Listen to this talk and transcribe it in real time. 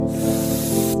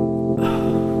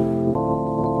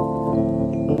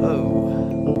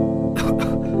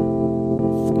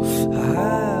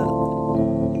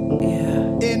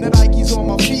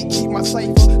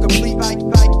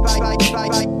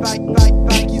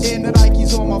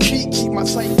my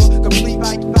cipher, complete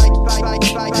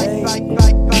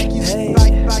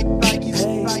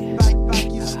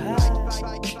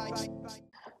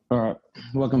All right,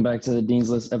 welcome back to the Dean's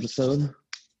List episode.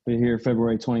 We're here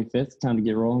February 25th. Time to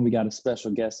get rolling. We got a special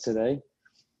guest today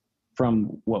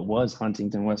from what was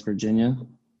Huntington, West Virginia,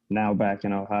 now back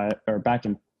in Ohio, or back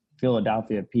in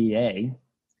Philadelphia, PA,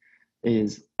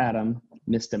 is Adam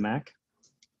Mistamak.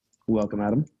 Welcome,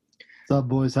 Adam. What's up,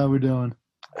 boys? How we doing?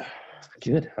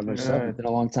 Good. How about yourself? It's been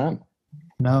a long time.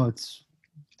 No, it's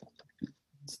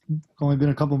only been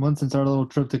a couple months since our little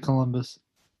trip to Columbus.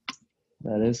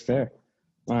 That is fair.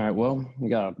 All right, well, we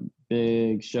got a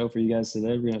big show for you guys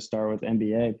today. We're going to start with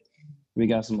NBA. We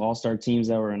got some all-star teams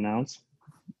that were announced.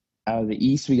 Out of the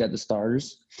East, we got the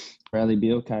starters: Bradley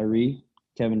Beal, Kyrie,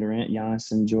 Kevin Durant,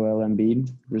 Giannis, and Joel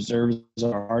Embiid. Reserves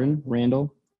are Harden,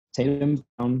 Randall, Tatum,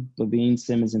 Brown, Levine,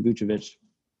 Simmons, and Vucevic.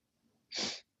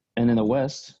 And in the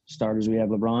West, starters, we have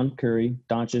LeBron, Curry,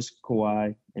 Doncic,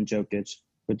 Kawhi, and Jokic,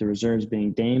 with the reserves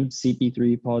being Dame,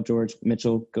 CP3, Paul George,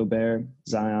 Mitchell, Gobert,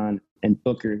 Zion, and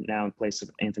Booker now in place of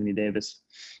Anthony Davis.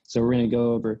 So we're going to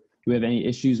go over, do we have any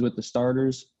issues with the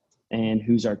starters and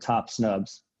who's our top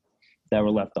snubs that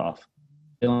were left off?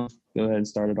 Dylan, go ahead and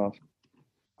start it off.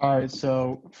 All right,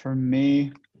 so for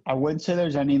me, I wouldn't say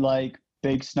there's any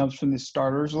big snubs from the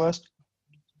starters list,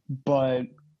 but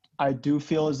I do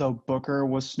feel as though Booker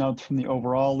was snubbed from the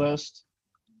overall list.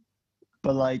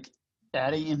 But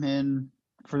adding him in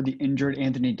for the injured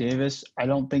Anthony Davis, I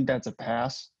don't think that's a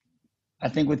pass. I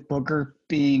think with Booker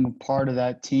being part of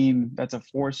that team that's a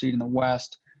 4 seed in the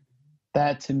West,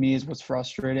 that to me is what's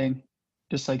frustrating.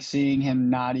 Just seeing him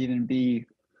not even be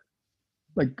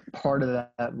part of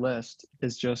that list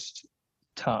is just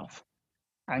tough.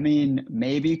 I mean,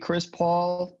 maybe Chris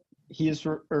Paul,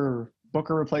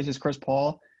 Booker replaces Chris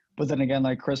Paul, but then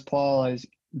again, Chris Paul has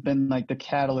been the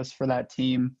catalyst for that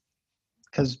team,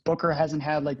 because Booker hasn't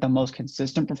had the most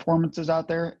consistent performances out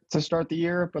there to start the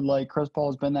year, but Chris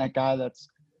Paul has been that guy that's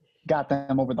got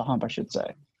them over the hump, I should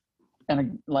say.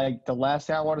 And the last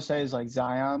thing I want to say is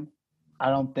Zion, I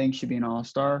don't think should be an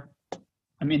all-star.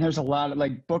 I mean, there's a lot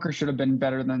of Booker should have been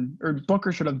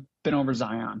Booker should have been over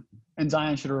Zion, and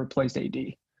Zion should have replaced AD.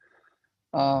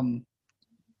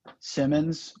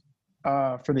 Simmons,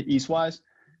 for the East-wise,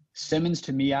 Simmons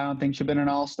to me, I don't think should have been an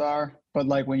all-star, but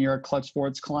when you're a Clutch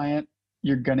Sports client,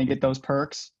 you're gonna get those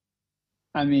perks.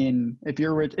 I mean, if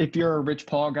you're a Rich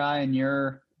Paul guy and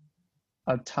you're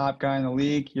a top guy in the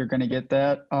league, you're gonna get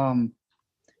that.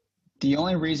 The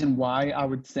only reason why I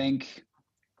would think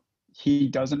he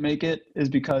doesn't make it is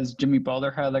because Jimmy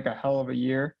Butler had a hell of a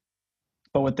year,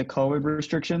 but with the COVID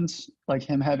restrictions,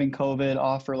 him having COVID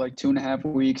off for 2.5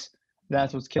 weeks,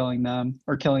 that's what's killing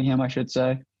him, I should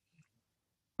say.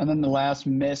 And then the last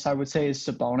miss I would say is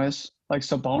Sabonis.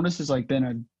 Sabonis has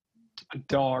been a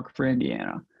dog for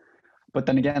Indiana. But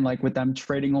then again, with them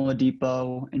trading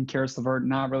Oladipo and Karis LeVert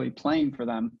not really playing for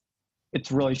them,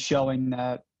 it's really showing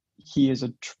that he is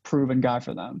a proven guy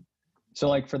for them.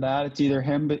 So for that, it's either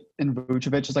him and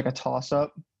Vucevic is a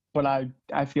toss-up, but I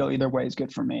feel either way is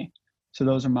good for me. So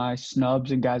those are my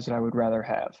snubs and guys that I would rather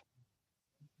have.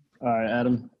 All right,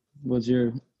 Adam, who's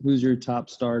your top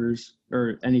starters,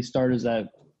 or any starters that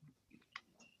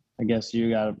I guess you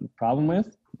got a problem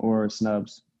with, or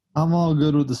snubs? I'm all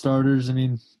good with the starters. I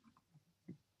mean,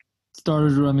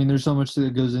 there's so much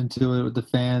that goes into it with the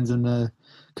fans and the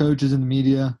coaches and the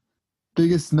media.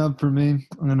 Biggest snub for me,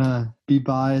 I'm going to be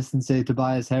biased and say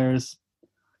Tobias Harris.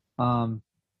 Having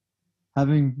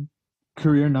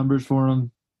career numbers for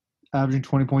him, averaging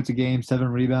 20 points a game, 7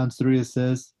 rebounds, 3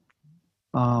 assists.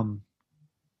 And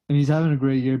he's having a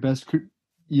great year, best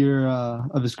year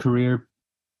of his career.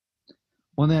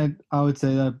 One thing I would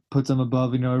say that puts him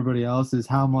above, everybody else is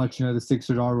how much, the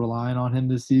Sixers are relying on him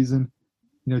this season.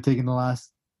 Taking the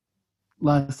last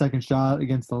second shot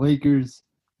against the Lakers.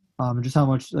 Just how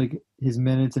much, his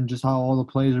minutes and just how all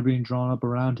the plays are being drawn up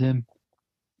around him.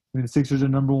 I mean, the Sixers are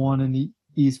number 1 in the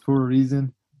East for a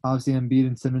reason. Obviously, Embiid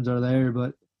and Simmons are there,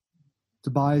 but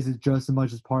Tobias is just as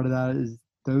much as part of that as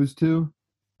those two.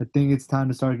 I think it's time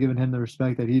to start giving him the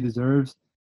respect that he deserves.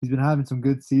 He's been having some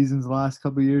good seasons the last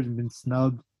couple of years and been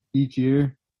snubbed each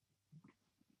year.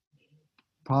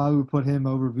 Probably would put him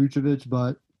over Vucevic,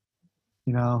 but,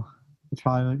 it's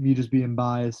probably me just being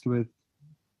biased with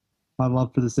my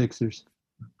love for the Sixers.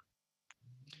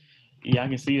 Yeah, I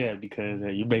can see that because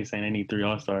you're basically saying they need 3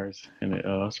 All-Stars in the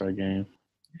All-Star game.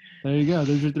 There you go.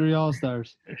 There's your 3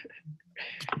 All-Stars.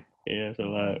 Yeah, that's a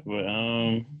lot. But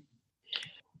I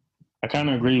kind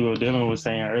of agree with what Dylan was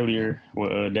saying earlier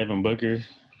with Devin Booker.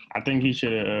 I think he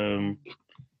should have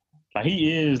like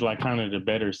he is like kind of the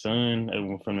better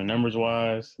son from the numbers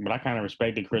wise, but I kind of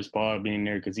respected Chris Paul being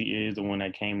there because he is the one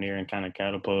that came there and kind of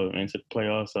catapulted into the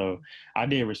playoffs. So I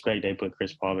did respect they put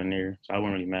Chris Paul in there, so I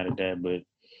wasn't really mad at that. But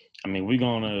I mean, if we're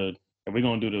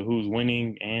gonna do the who's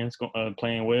winning and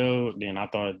playing well, then I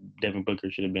thought Devin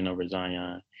Booker should have been over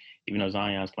Zion, even though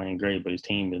Zion's playing great, but his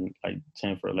team been like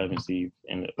 10 for 11 seed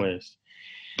in the West.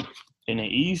 In the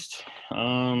East,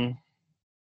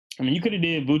 I mean, you could have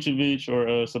did Vucevic or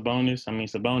Sabonis. I mean,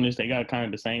 Sabonis, they got kind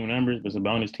of the same numbers, but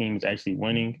Sabonis' team is actually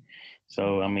winning.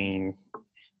 So, I mean,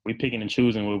 we picking and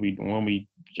choosing when we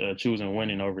choosing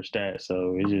winning over stats.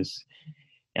 So it's just,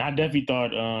 and I definitely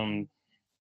thought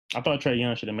Trae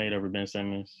Young should have made over Ben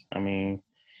Simmons. I mean,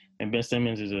 and Ben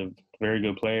Simmons is a very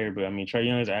good player, but I mean, Trae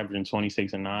Young is averaging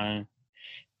 26 and 9,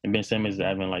 and Ben Simmons is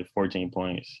averaging like 14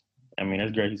 points. I mean,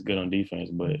 that's great. He's good on defense,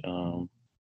 but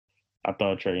I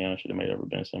thought Trae Young should have made over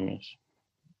Ben Simmons.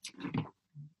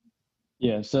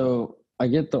 Yeah, so I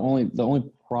get the only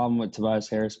problem with Tobias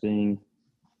Harris being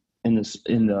in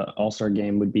the All-Star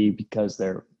game would be because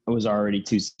there was already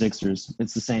 2 Sixers.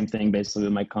 It's the same thing basically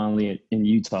with Mike Conley in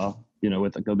Utah. You know,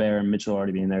 with Gobert and Mitchell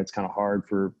already being there, it's kind of hard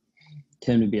for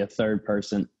him to be a third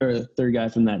person or a third guy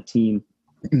from that team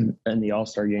in the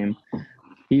All-Star game.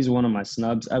 He's one of my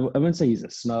snubs. I wouldn't say he's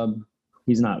a snub.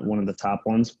 He's not one of the top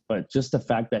ones, but just the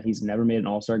fact that he's never made an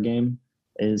All-Star game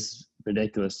is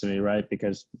ridiculous to me, right?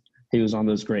 Because he was on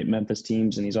those great Memphis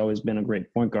teams, and he's always been a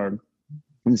great point guard.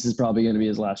 And this is probably going to be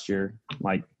his last year,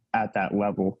 like, at that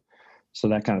level. So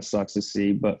that kind of sucks to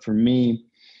see. But for me,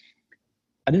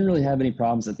 I didn't really have any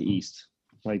problems at the East.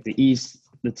 Like, the East,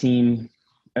 the team,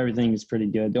 everything is pretty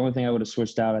good. The only thing I would have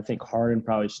switched out, I think Harden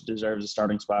probably deserves a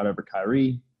starting spot over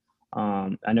Kyrie.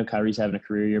 I know Kyrie's having a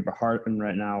career year, but Harden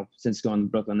right now, since going to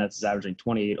Brooklyn Nets, is averaging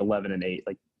 28, 11, and 8.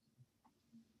 Like,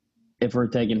 if we're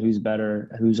taking who's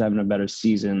better, who's having a better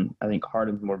season, I think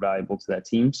Harden's more valuable to that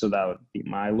team. So that would be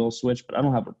my little switch, but I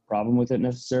don't have a problem with it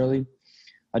necessarily.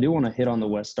 I do want to hit on the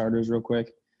West starters real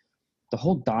quick. The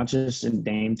whole Doncic and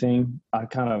Dame thing, I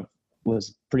kind of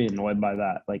was pretty annoyed by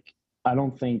that. Like, I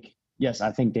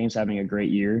think Dame's having a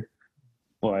great year,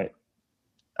 but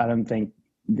I don't think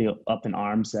the up in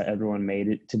arms that everyone made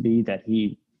it to be that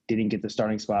he didn't get the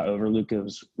starting spot over Luka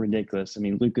was ridiculous. I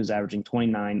mean, Luka's averaging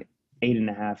 29,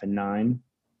 8.5, and 9,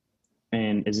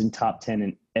 and is in top 10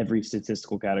 in every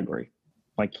statistical category.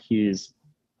 Like, he's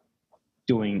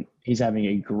having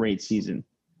a great season.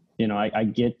 You know, I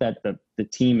get that the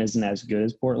team isn't as good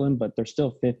as Portland, but they're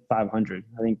still 500,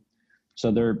 I think.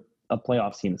 So they're a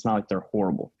playoff team. It's not like they're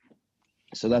horrible.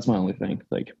 So that's my only thing.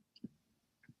 Like,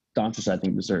 Doncic, I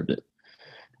think, deserved it.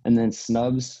 And then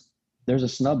snubs, there's a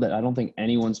snub that I don't think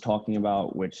anyone's talking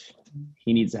about, which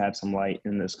he needs to have some light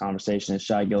in this conversation, is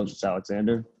Shai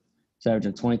Gilgeous-Alexander. He's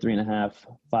averaging 23.5,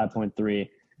 5.3,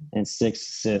 and 6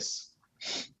 assists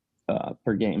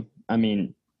per game. I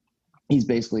mean, he's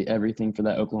basically everything for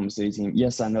that Oklahoma City team.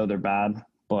 Yes, I know they're bad,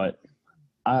 but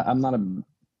I'm not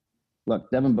look,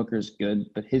 Devin Booker is good,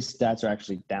 but his stats are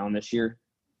actually down this year.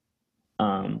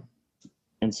 And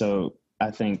so I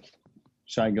think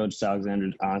Shai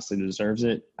Gilgeous-Alexander honestly deserves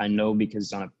it. I know because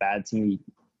he's on a bad team,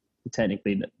 he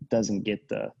technically doesn't get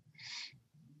the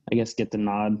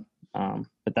nod.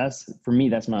 But for me,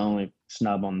 that's my only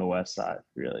snub on the West side,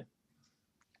 really.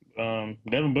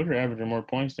 Devin Booker averaging more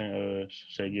points than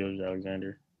Shai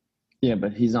Gilgeous-Alexander. Yeah,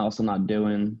 but he's also not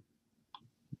doing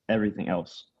everything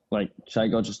else. Like, Shai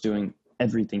Gilgeous doing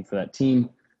everything for that team,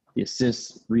 the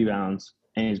assists, rebounds,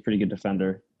 and he's a pretty good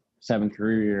defender. 7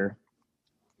 career year.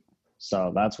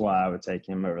 So that's why I would take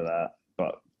him over that.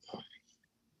 But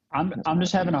I'm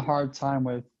just having a hard time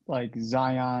with, like,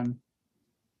 Zion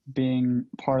being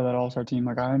part of that All-Star team.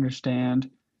 Like, I understand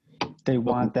they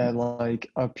want that, like,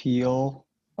 appeal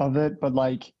of it, but,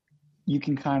 like, you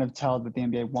can kind of tell that the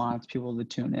NBA wants people to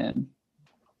tune in.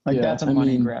 Like, Yeah, that's a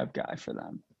money grab guy for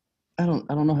them. I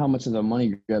don't know how much of a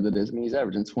money grab it is. I mean, he's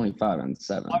averaging 25 and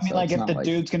 7. I mean, so like, it's if not the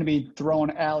dude's going to be throwing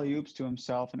alley-oops to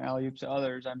himself and alley-oops to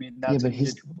others, I mean, that's what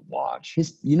his people to watch.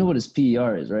 You know what his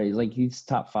PER is, right? He's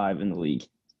top 5 in the league.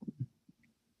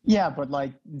 Yeah, but,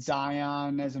 like,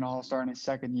 Zion as an all-star in his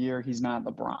second year, he's not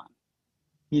LeBron.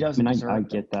 He doesn't deserve I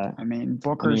get that. I mean,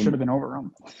 Booker should have been over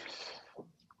him.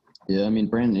 Yeah, I mean,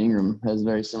 Brandon Ingram has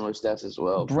very similar stats as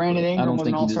well. Brandon Ingram was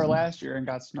an all-star last year and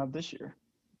got snubbed this year.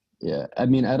 Yeah, I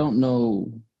mean, I don't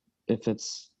know if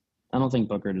I don't think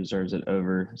Booker deserves it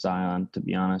over Zion, to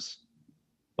be honest.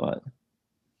 But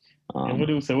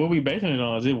so what we basing it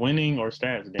on? Is it winning or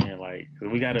stats? Dan, like,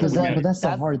 we got to. But that's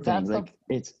the hard thing. Like,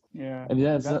 yeah. I mean,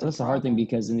 that's the hard thing,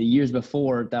 because in the years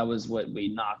before, that was what we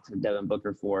knocked Devin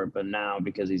Booker for. But now,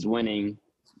 because he's winning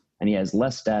and he has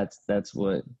less stats, that's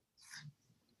what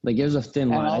Like there's a thin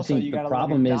And line. I also, think you the got to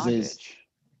problem look at is Doncic.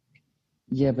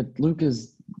 yeah, but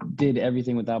Lucas did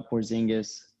everything without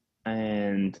Porzingis,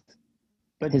 and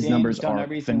But his Dame's numbers done are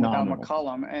everything phenomenal. without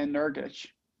McCollum and Nurkic.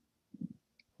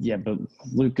 Yeah, but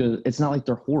Luca, it's not like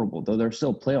they're horrible though. They're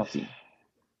still a playoff team.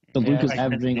 But Yeah, Luca's Like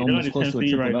averaging Tennessee. They're like almost the close to a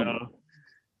Tennessee triple right double. now.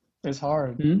 it's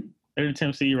hard. Hmm? They're the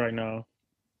Tennessee right now.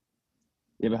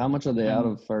 Yeah, but how much are they out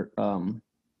of for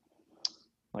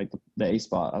like the A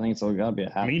spot? I think it's only got to be a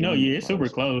half. I mean, game. yeah, it's super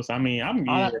close. I mean,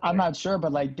 I'm not sure,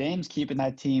 but like Dame's keeping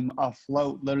that team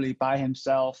afloat literally by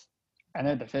himself, and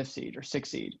they're the 5th seed or 6th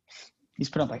seed. He's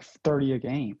putting up like 30 a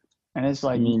game, and it's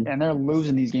like, and they're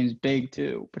losing these games big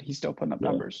too, but he's still putting up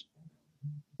numbers.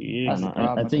 Yeah, That's the I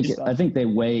problem with think this stuff. I think they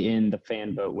weigh in the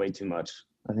fan vote way too much.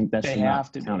 I think that They should have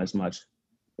not to count be. as much.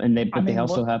 And they I mean,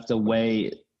 also have to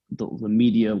weigh the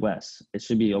media less. It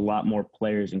should be a lot more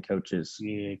players and coaches.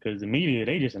 yeah, because the media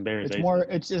they just embarrass. It's more.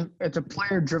 It's a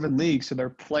player driven league, so they're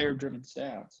player driven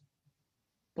stats.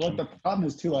 But like the problem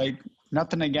is too, like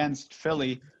nothing against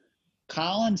Philly,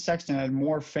 Colin Sexton had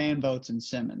more fan votes than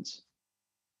Simmons.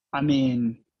 I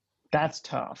mean, that's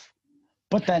tough.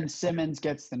 But then Simmons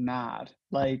gets the nod.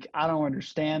 Like I don't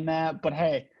understand that. But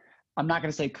hey, I'm not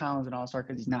gonna say Colin's an all-star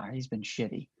because he's not. He's been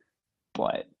shitty.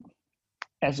 But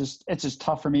it's just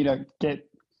tough for me to get.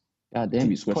 God damn,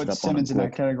 you switched put up Simmons on in him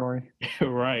that category.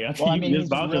 right. I think Well, I mean, you he's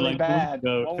just vouched really like bad.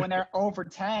 ago. Well, when they're over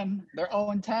 10, they're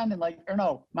 0-10 and like, or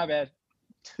no, my bad.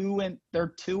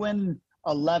 They're 2-11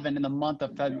 in the month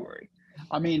of February.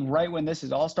 I mean, right when this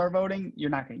is all-star voting, you're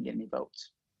not going to get any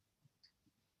votes.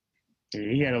 Yeah,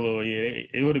 he had a little. Yeah,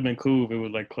 it would have been cool if it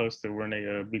was like close to when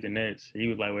they beat the Nets. He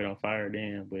was like wait on fire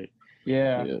then, but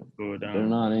Yeah. cool They're down.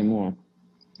 not anymore.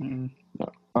 Mm-hmm.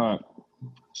 All right.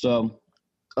 So,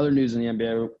 other news in the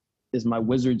NBA is my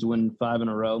Wizards win 5 in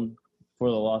a row for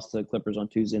the loss to the Clippers on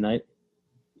Tuesday night.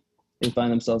 They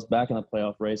find themselves back in the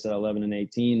playoff race at 11 and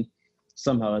 18.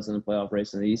 Somehow that's in the playoff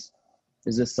race in the East.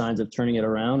 Is this signs of turning it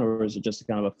around, or is it just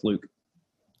kind of a fluke?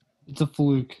 It's a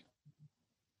fluke.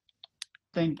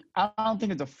 I don't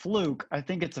think it's a fluke. I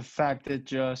think it's a fact that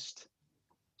just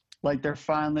like they're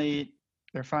finally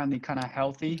kind of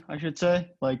healthy, I should say.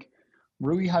 Like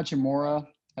Rui Hachimura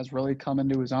has really come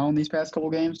into his own these past couple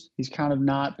games. He's kind of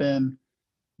not been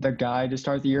the guy to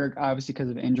start the year, obviously because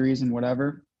of injuries and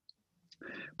whatever.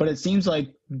 But it seems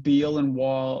like Beal and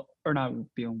Westbrook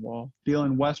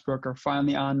are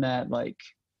finally on that, like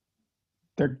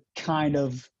they're kind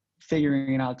of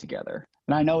figuring it out together.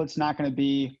 And I know it's not going to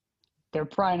be – they're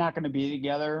probably not going to be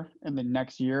together in the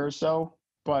next year or so,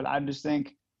 but I just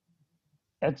think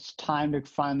it's time to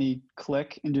finally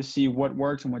click and just see what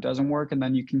works and what doesn't work, and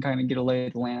then you can kind of get a lay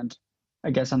of the land,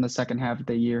 I guess, on the second half of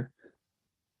the year.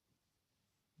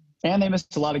 And they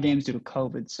missed a lot of games due to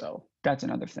COVID, so that's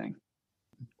another thing.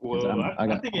 Well,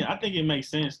 I think it makes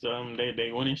sense.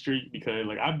 They winning streak because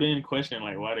like I've been questioning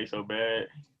like why they so bad.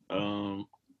 I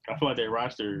feel like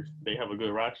they have a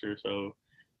good roster. So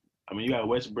I mean, you got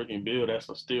Westbrook and Bill. That's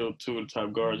still 2 of the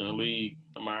top guards in the league,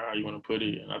 no matter how you want to put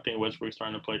it. And I think Westbrook's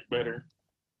starting to play better.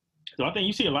 So I think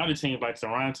you see a lot of teams like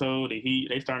Toronto, the Heat,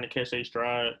 they starting to catch their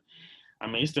stride. I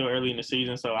mean, it's still early in the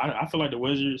season, so I feel like the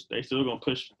Wizards, they still gonna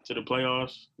push to the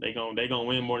playoffs. They gonna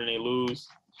win more than they lose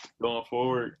going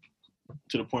forward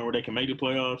to the point where they can make the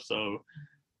playoffs. So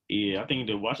yeah, I think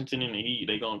the Washington and the Heat,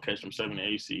 they gonna catch them 7 and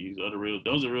 8 seeds. Those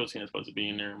are real teams supposed to be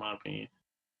in there, in my opinion.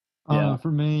 Yeah.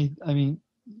 For me, I mean,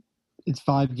 it's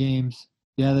 5 games.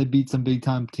 Yeah, they beat some big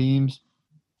time teams,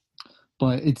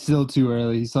 but it's still too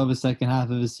early. You still have a second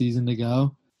half of the season to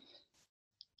go.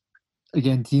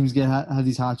 Again, teams have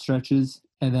these hot stretches,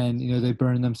 and then they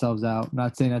burn themselves out. I'm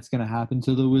not saying that's going to happen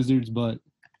to the Wizards, but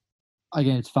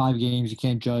again, it's 5 games. You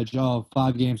can't judge.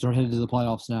 5 games are headed to the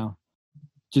playoffs now.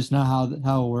 Just not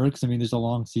how it works. I mean, there's a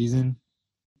long season.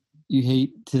 You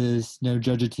hate to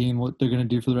judge a team what they're going to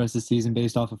do for the rest of the season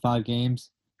based off of 5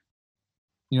 games.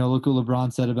 Look what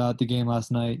LeBron said about the game last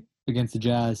night against the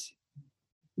Jazz.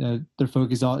 Their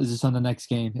focus is just on the next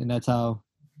game, and that's how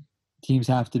teams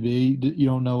have to be. You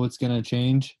don't know what's going to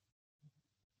change.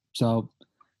 So,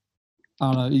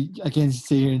 I don't know. I can't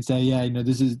sit here and say,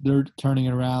 they're turning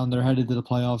it around. They're headed to the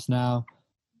playoffs now.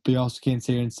 But you also can't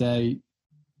sit here and say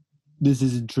this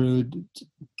isn't true.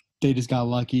 They just got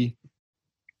lucky.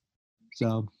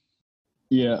 So.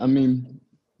 Yeah, I mean,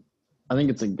 I think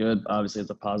it's obviously it's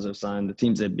a positive sign. The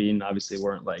teams they've beaten obviously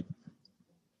weren't like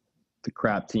the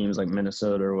crap teams like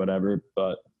Minnesota or whatever,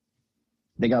 but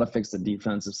they got to fix the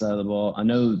defensive side of the ball. I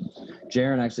know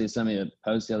Jaron actually sent me a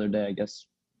post the other day. I guess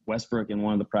Westbrook in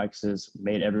one of the practices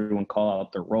made everyone call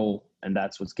out their role, and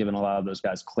that's what's given a lot of those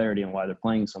guys clarity on why they're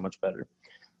playing so much better.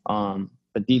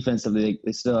 but defensively,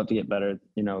 they still have to get better.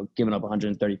 You know, giving up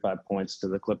 135 points to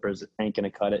the Clippers ain't going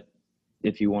to cut it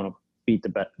if you want to beat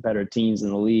the better teams in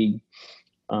the league.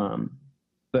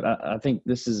 But I think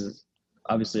this is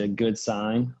obviously a good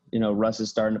sign. You know, Russ is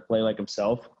starting to play like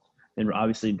himself. And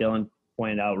obviously Dylan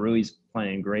pointed out Rui's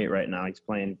playing great right now. He's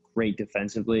playing great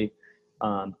defensively.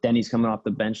 Denny's coming off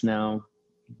the bench now,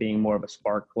 being more of a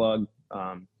spark plug.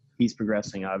 He's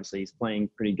progressing, obviously. He's playing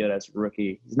pretty good as a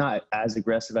rookie. He's not as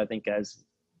aggressive, I think, as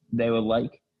they would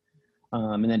like.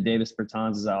 And then Davis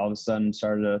Bertans is all of a sudden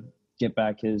started to get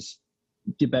back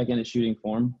into shooting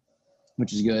form,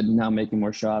 which is good, now making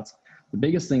more shots. The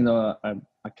biggest thing, though, I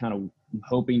kind of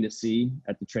hoping to see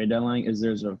at the trade deadline is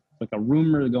there's a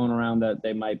rumor going around that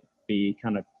they might be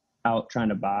kind of out trying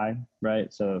to buy,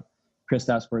 right? So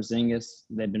Kristaps Porzingis,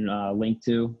 they've been linked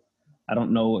to. I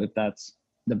don't know if that's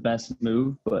the best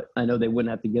move, but I know they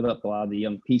wouldn't have to give up a lot of the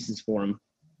young pieces for him.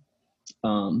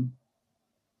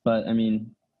 But, I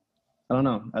mean, I don't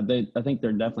know. I think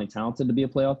they're definitely talented to be a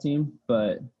playoff team,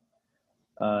 but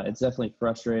it's definitely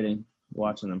frustrating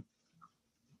watching them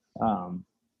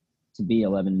to be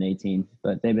 11-18.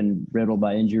 But they've been riddled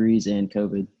by injuries and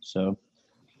COVID, so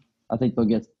I think they'll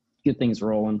get things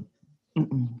rolling.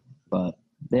 But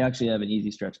they actually have an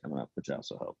easy stretch coming up, which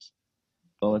also helps.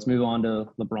 So let's move on to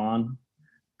LeBron.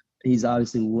 He's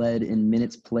obviously led in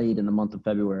minutes played in the month of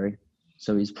February,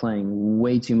 so he's playing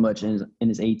way too much in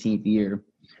his 18th year.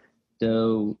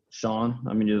 So, Sean,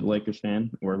 I mean, you're a Lakers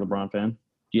fan or a LeBron fan.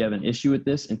 Do you have an issue with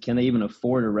this, and can they even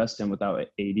afford to rest him without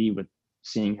AD with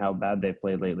seeing how bad they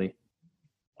played lately?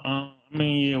 I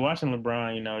mean, yeah, watching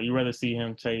LeBron, you know, you rather see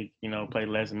him play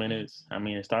less minutes. I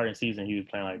mean, starting season, he was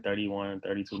playing like 31,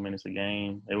 32 minutes a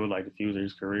game. It was like the fuse of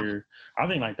his career. I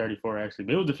think like 34, actually.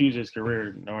 But it was the fuse of his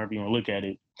career, however you want to look at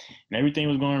it. And everything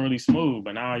was going really smooth.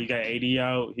 But now you got AD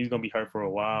out. He's going to be hurt for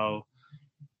a while.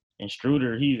 And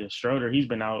Schroeder, he's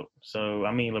been out. So,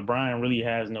 I mean, LeBron really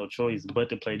has no choice but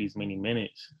to play these many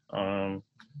minutes.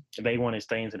 If they want to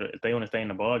stay in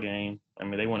the ball game, I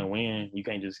mean, they want to win. You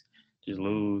can't just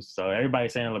lose. So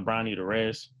everybody's saying LeBron need to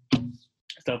rest,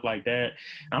 stuff like that.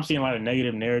 I'm seeing a lot of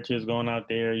negative narratives going out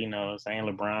there, you know, saying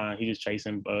LeBron, he's just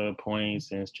chasing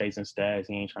points and chasing stats.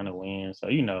 He ain't trying to win. So,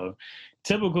 you know,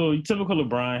 typical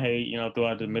LeBron hate, you know,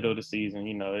 throughout the middle of the season,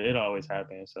 you know, it always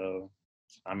happens. So,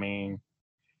 I mean,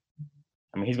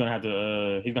 he's gonna have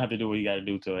to do what he got to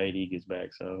do till AD gets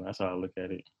back. So that's how I look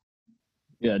at it.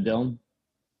 Yeah, Dylan.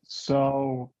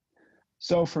 So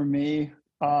for me,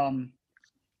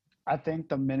 I think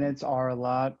the minutes are a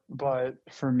lot, but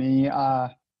for me,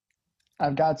 I've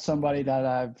got somebody that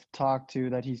I've talked to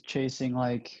that he's chasing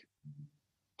like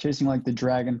the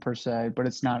dragon per se, but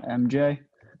it's not MJ.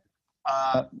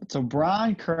 So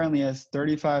Bron currently has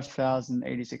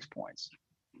 35,086 points.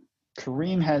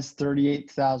 Kareem has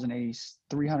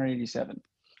 38,387.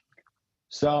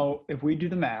 So if we do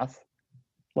the math,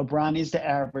 LeBron needs to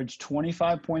average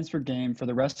 25 points per game for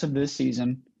the rest of this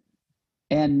season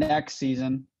and next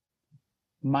season,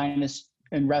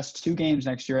 and rest 2 games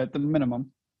next year at the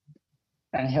minimum,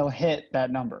 and he'll hit that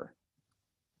number.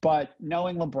 But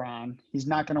knowing LeBron, he's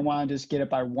not going to want to just get it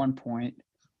by 1 point.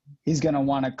 He's going to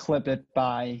want to clip it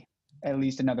by at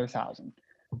least another 1,000.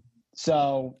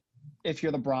 So if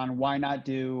you're LeBron, why not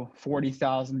do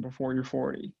 40,000 before you're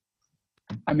 40?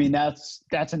 I mean, that's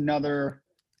another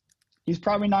 – he's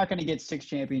probably not going to get 6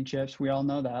 championships. We all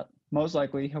know that. Most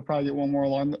likely, he'll probably get one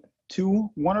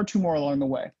or two more along the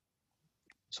way.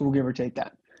 So we'll give or take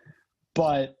that.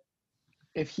 But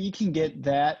if he can get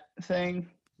that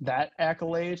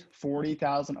accolade,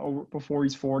 40,000 over before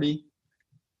he's 40,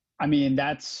 I mean,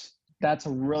 that's a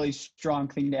really strong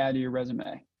thing to add to your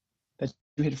resume, that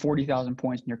you hit 40,000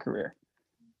 points in your career.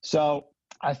 So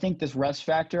I think this rest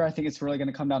factor, I think it's really going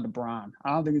to come down to Bron.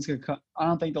 I don't think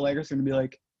the Lakers are going to be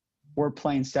like, we're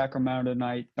playing Sacramento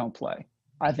tonight, don't play.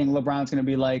 I think LeBron's going to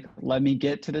be like, let me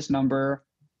get to this number.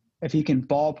 If he can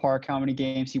ballpark how many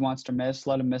games he wants to miss,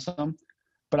 let him miss them.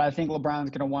 But I think LeBron's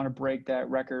going to want to break that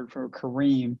record for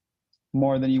Kareem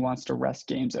more than he wants to rest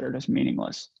games that are just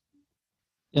meaningless.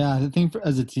 Yeah, I think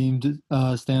as a team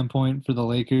standpoint for the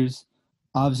Lakers,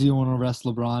 obviously you want to rest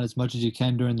LeBron as much as you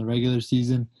can during the regular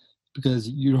season because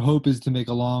your hope is to make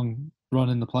a long run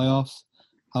in the playoffs.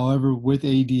 However, with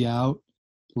AD out,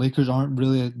 Lakers aren't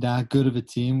really that good of a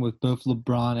team with both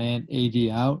LeBron and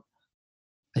AD out.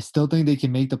 I still think they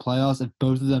can make the playoffs if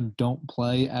both of them don't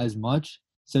play as much,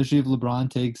 especially if LeBron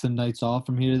takes some nights off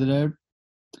from here to there.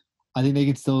 I think they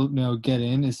can still, get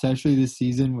in, especially this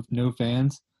season with no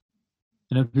fans.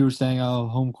 I know people are saying,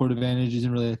 home court advantage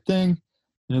isn't really a thing,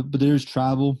 but there's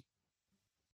travel.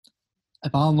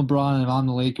 If I'm LeBron and if I'm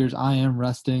the Lakers, I am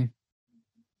resting.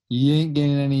 he ain't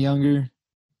getting any younger.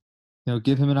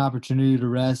 Give him an opportunity to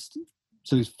rest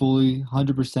so he's fully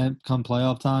 100% come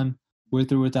playoff time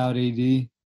with or without AD.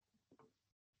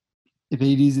 If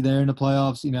AD's there in the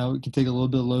playoffs, it can take a little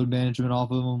bit of load management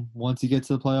off of him once he gets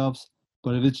to the playoffs.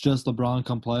 But if it's just LeBron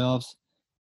come playoffs,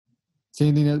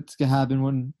 same thing that's going to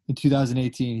happen in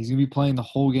 2018. He's going to be playing the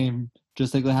whole game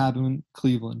just like that happened in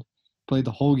Cleveland. Played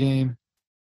the whole game,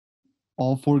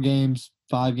 all 4 games,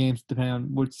 5 games, depending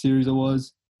on what series it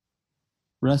was.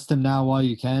 Rest him now while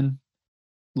you can.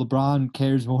 LeBron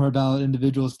cares more about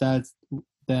individual stats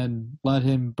than let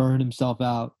him burn himself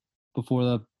out before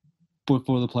the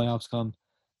playoffs come.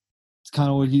 It's kind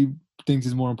of what he thinks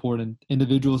is more important,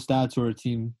 individual stats or a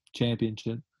team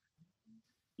championship.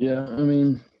 Yeah, I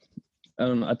mean, I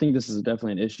don't know. I think this is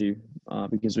definitely an issue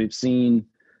because we've seen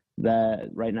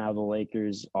that right now the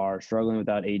Lakers are struggling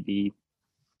without AD.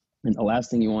 And the last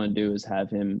thing you want to do is have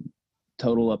him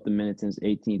total up the minutes in his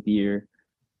 18th year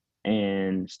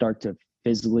and start to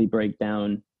physically break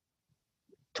down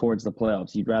towards the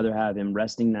playoffs. You'd rather have him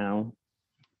resting now,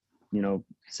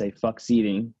 say fuck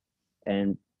seeding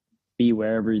and be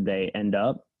wherever they end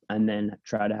up, and then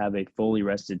try to have a fully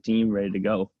rested team ready to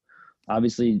go.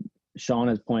 Obviously, Sean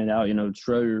has pointed out,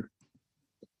 Schroeder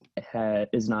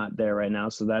is not there right now,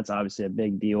 so that's obviously a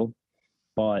big deal.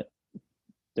 But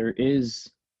there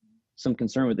is some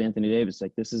concern with Anthony Davis.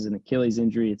 Like, this is an Achilles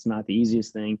injury. It's not the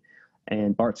easiest thing.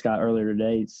 And Bart Scott earlier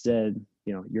today said,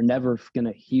 you're never going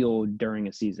to heal during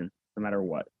a season, no matter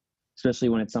what, especially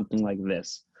when it's something like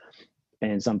this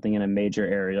and something in a major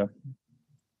area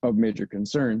of major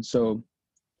concern. So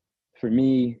for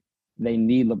me, they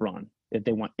need LeBron if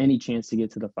they want any chance to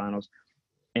get to the finals.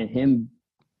 And him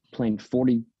playing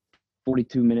 40,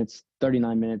 42 minutes,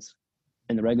 39 minutes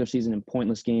in the regular season in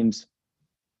pointless games,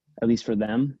 at least for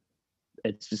them,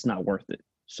 it's just not worth it.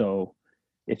 So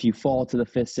if you fall to the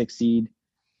 5th, 6th seed,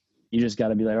 you just got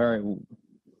to be like, all right,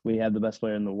 we have the best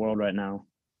player in the world right now.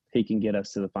 He can get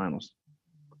us to the finals.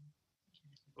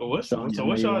 Well, what's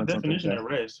y'all definition of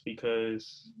rest?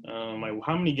 Because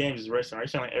how many games is resting? Are you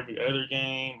saying like every other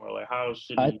game, or like how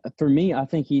should he? For me, I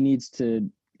think he needs to.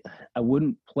 I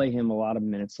wouldn't play him a lot of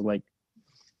minutes. So like,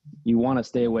 you want to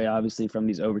stay away obviously from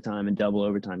these overtime and double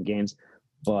overtime games,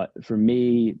 but for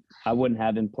me, I wouldn't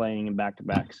have him playing in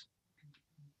back-to-backs.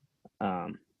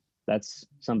 That's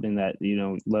something that,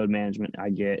 load management I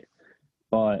get,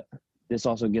 but this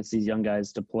also gets these young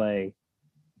guys to play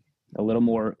a little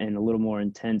more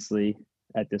intensely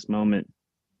at this moment,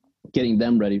 getting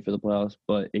them ready for the playoffs,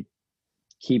 but it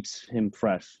keeps him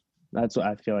fresh. That's what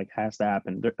I feel like has to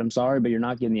happen. I'm sorry, but you're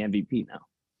not getting the MVP now.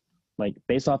 Like,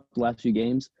 based off the last few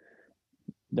games,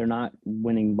 they're not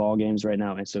winning ball games right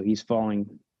now, and so he's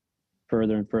falling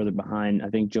further and further behind, I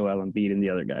think, Joel Embiid and the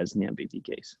other guys in the MVP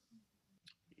case.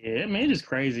 Yeah, man, it's just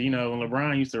crazy. When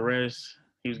LeBron used to rest,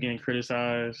 he was getting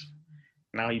criticized.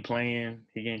 Now he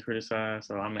getting criticized.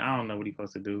 So, I don't know what he's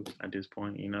supposed to do at this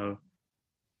point,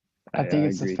 I think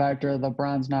it's the factor that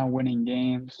LeBron's not winning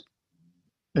games.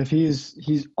 If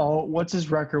what's his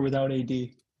record without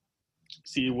AD?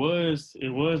 See, it was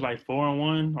like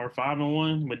 4-1 or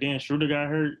 5-1, but then Schroeder got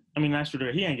hurt. I mean, not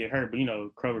Schroeder, he ain't get hurt, but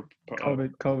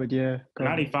COVID, yeah.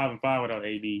 Now they 5-5 without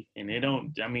AD, and they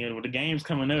don't. I mean, with the games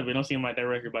coming up, it don't seem like that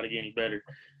record about to get any better.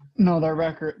 No, their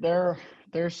record, their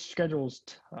schedule's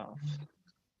tough.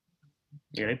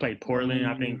 Yeah, they play Portland,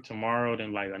 I think, tomorrow,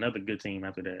 then like another good team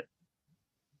after that.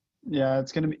 Yeah,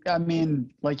 it's gonna be. I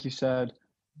mean, like you said,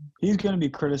 he's gonna be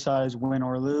criticized, win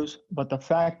or lose. But the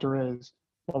factor is,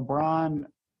 LeBron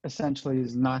essentially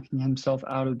is knocking himself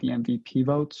out of the MVP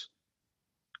votes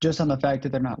just on the fact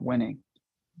that they're not winning.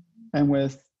 And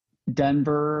with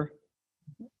Denver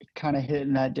kind of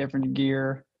hitting that different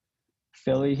gear,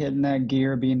 Philly hitting that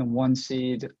gear, being the 1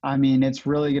 seed, I mean, it's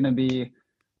really going to be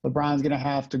LeBron's going to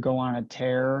have to go on a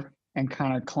tear and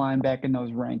kind of climb back in those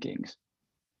rankings.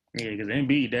 Yeah, because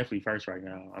Embiid definitely first right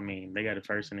now. I mean, they got it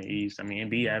first in the East. I mean,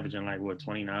 Embiid averaging like,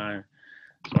 29,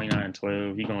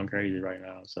 12. He going crazy right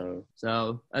now. So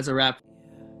that's a wrap.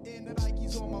 In the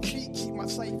Nikes on my feet, keep my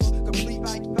cipher complete. In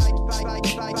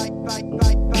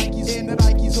the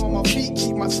Nikes on my feet,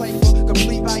 keep my cipher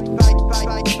complete.